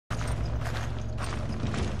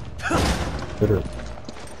Bitter.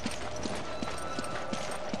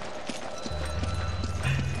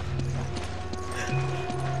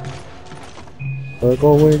 We're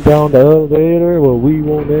going down the elevator, well we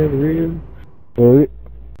won't end real. Well,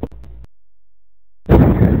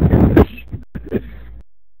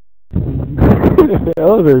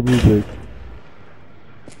 elevator music.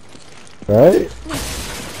 Right?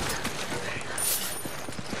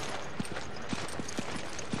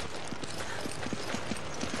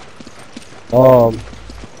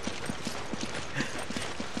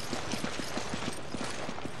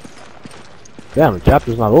 Damn, the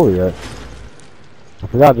chapter's not over yet. I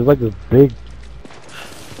forgot, there's like this big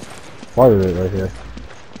part of it right here.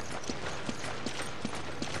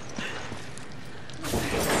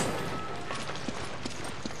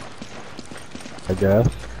 I guess.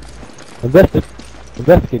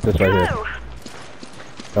 Investigate this right here.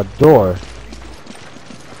 A door.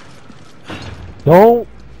 Don't.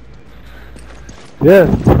 Yes.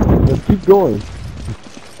 Let's keep going.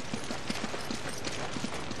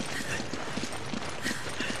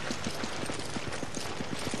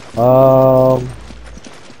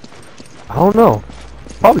 I don't know.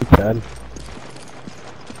 Probably 10.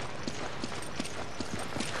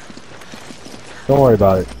 Don't worry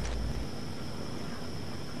about it.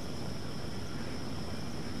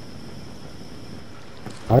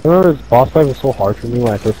 I remember this boss fight was so hard for me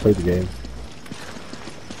when I first played the game.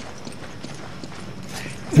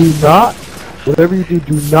 Do not, whatever you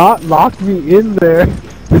do not lock me in there.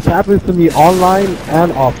 This happens to me online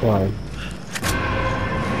and offline.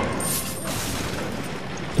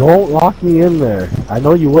 Don't lock me in there. I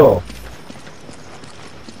know you will.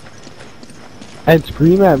 And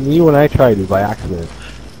scream at me when I try to by accident.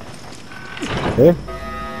 Okay?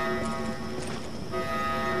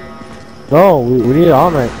 No, we need it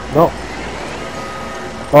on right. No.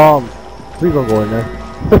 Please don't go in there.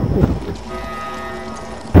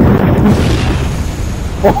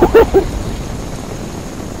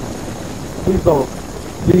 Please don't.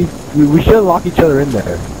 Please, we shouldn't lock each other in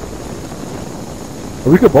there.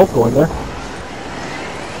 We could both go in there.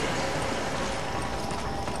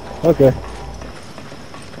 Okay.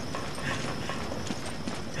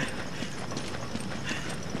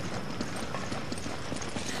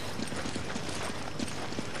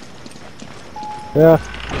 Yeah.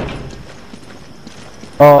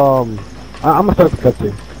 I'm gonna start the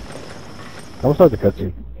cutscene. I'm gonna start the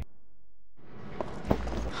cutscene.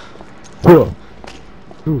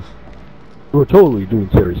 We were totally doing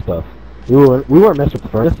serious stuff. We weren't messing with the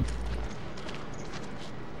furnace.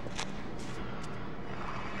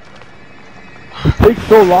 It takes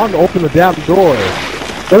so long to open the damn door.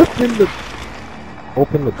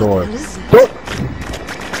 Open the door. Don't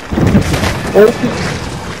open.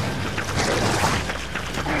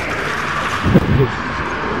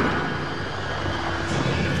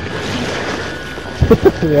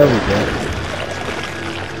 There we go.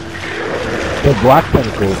 The black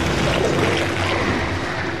tentacles.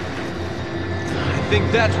 I think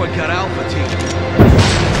that's what got Alpha Team.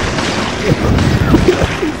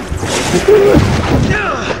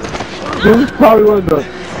 This is probably one of the...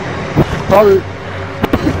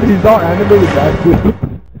 He's not animated back to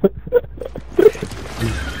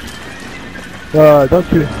don't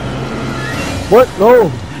shoot. What? No!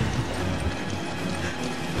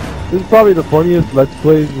 This is probably the funniest Let's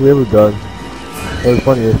Play we ever done. Or the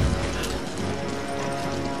funniest.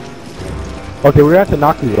 Okay, we're gonna have to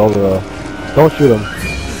knock these over though. Don't shoot him.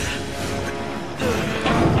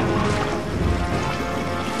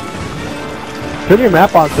 Turn your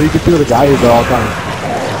map on so you can see where the guy is at all times.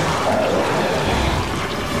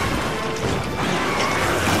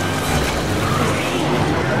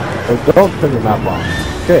 So don't turn your map on.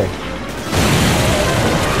 Okay.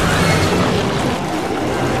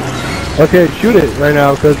 Okay, shoot it right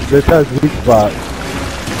now because this has weak spot.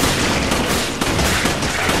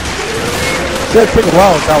 It's gonna take a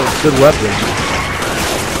while without a good weapon.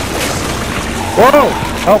 Whoa!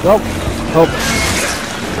 Help, help, help.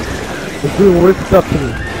 It's doing weird stuff to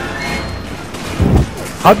me.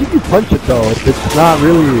 How did you punch it though? It's not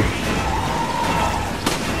really...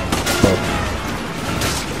 Oh.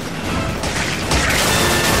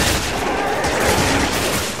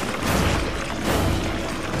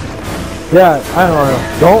 Yeah, I don't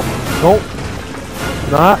know. Don't.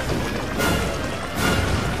 Not.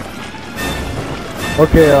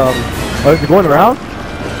 Okay, is it going around?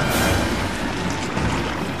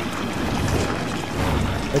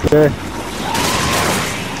 Okay.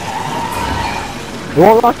 It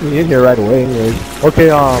won't lock me in here right away anyways. Okay,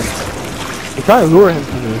 I'm trying to lure him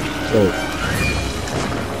to me. Wait.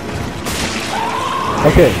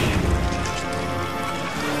 Okay.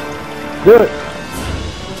 Do it!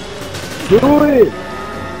 Do it!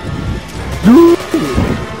 Do it!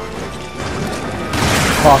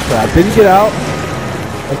 Oh crap, did he get out?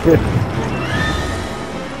 Okay.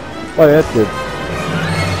 Oh yeah, that's good.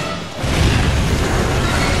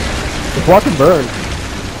 Just watch him burn.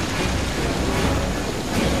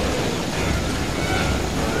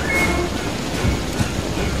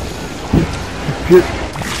 Shit.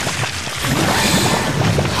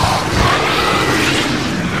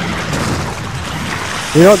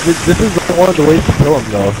 You know, this is one of the ways to kill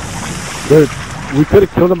him, though. We could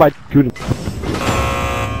have killed him by shooting.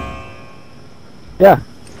 Yeah.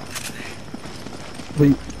 But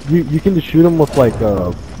you can just shoot him with, like,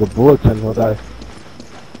 the bullets and he'll die.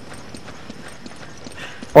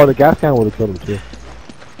 Oh, the gas can would have killed him, too.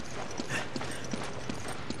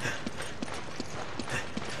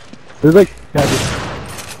 There's, like, yeah,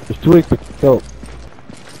 there's 2 ways to kill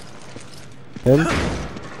him.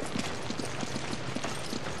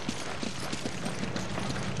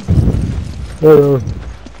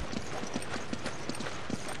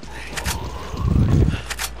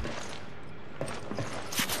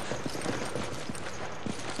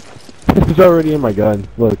 It's already in my gun.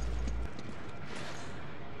 Look.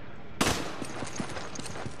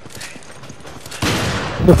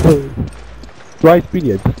 Dry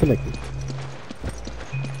speedy, I disconnected.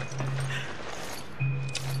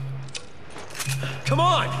 Come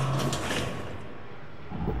on!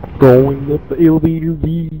 Going up the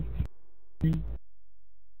LBD.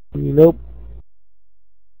 Nope.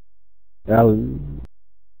 Alan,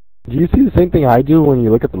 do you see the same thing I do when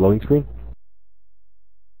you look at the loading screen?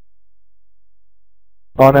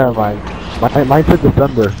 Oh, never mind. Mine said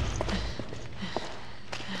December.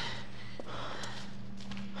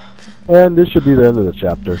 And this should be the end of the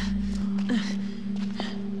chapter.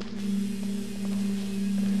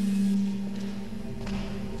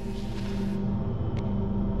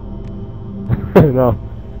 No.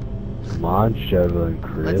 Come on, Cheryl and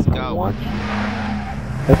Chris. Let's go.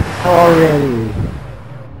 Let's go already.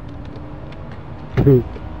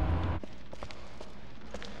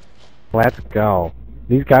 Let's go.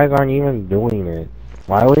 These guys aren't even doing it.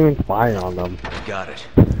 Why are we even spying on them? Got it.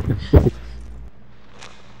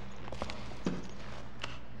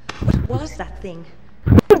 What was that thing?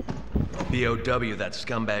 BOW that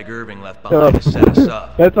scumbag Irving left behind to set us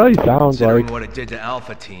up. That's how he sounds Considering like. what it did to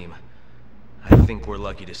Alpha Team, I think we're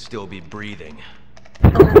lucky to still be breathing.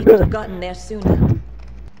 Only we could have gotten there sooner.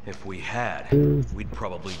 If we had, we'd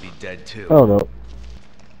probably be dead too. Oh no.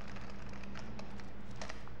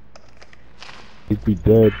 He'd be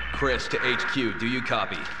dead. Chris to HQ, do you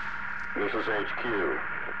copy? This is HQ.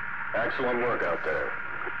 Excellent work out there.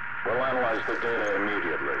 We'll analyze the data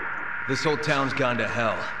immediately. This whole town's gone to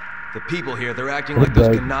hell. The people here, they're acting like those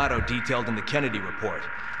Ganado detailed in the Kennedy report.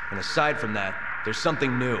 And aside from that, there's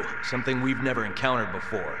something new, something we've never encountered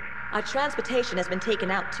before. Our transportation has been taken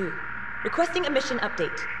out too. Requesting a mission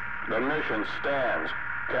update. The mission stands.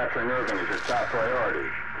 Capturing Irving is your top priority.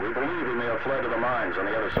 We believe he may have fled to the mines on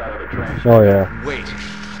the other side of the train station. Oh yeah. Wait,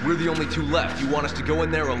 we're the only 2 left. You want us to go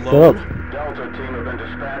in there Shut alone? up. Delta team have been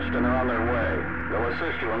dispatched and are on their way. They'll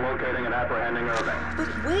assist you in locating and apprehending Irving. But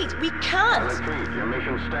wait, we I can't! repeat, your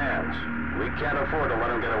mission stands. We can't afford to let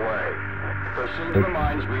him get away. Proceed to the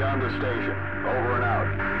mines beyond the station. Over and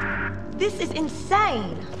out. This is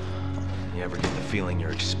insane! You ever get the feeling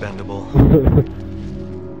you're expendable?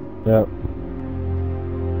 Yeah.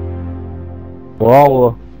 We're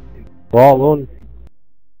all alone.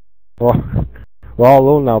 We're all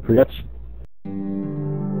alone now, pretty much.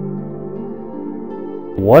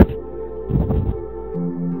 What?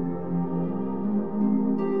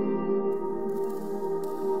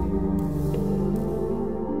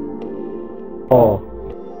 Oh.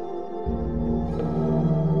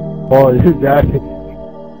 Oh, you guys.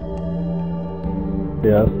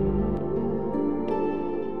 Yes.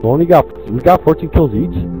 We got 14 kills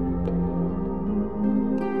each.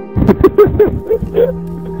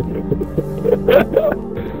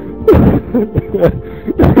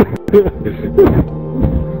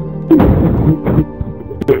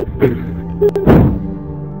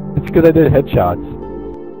 It's because I did headshots.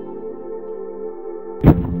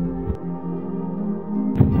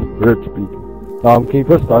 Weird speak. Can you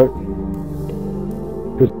press start?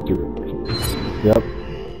 Just do it. Yep.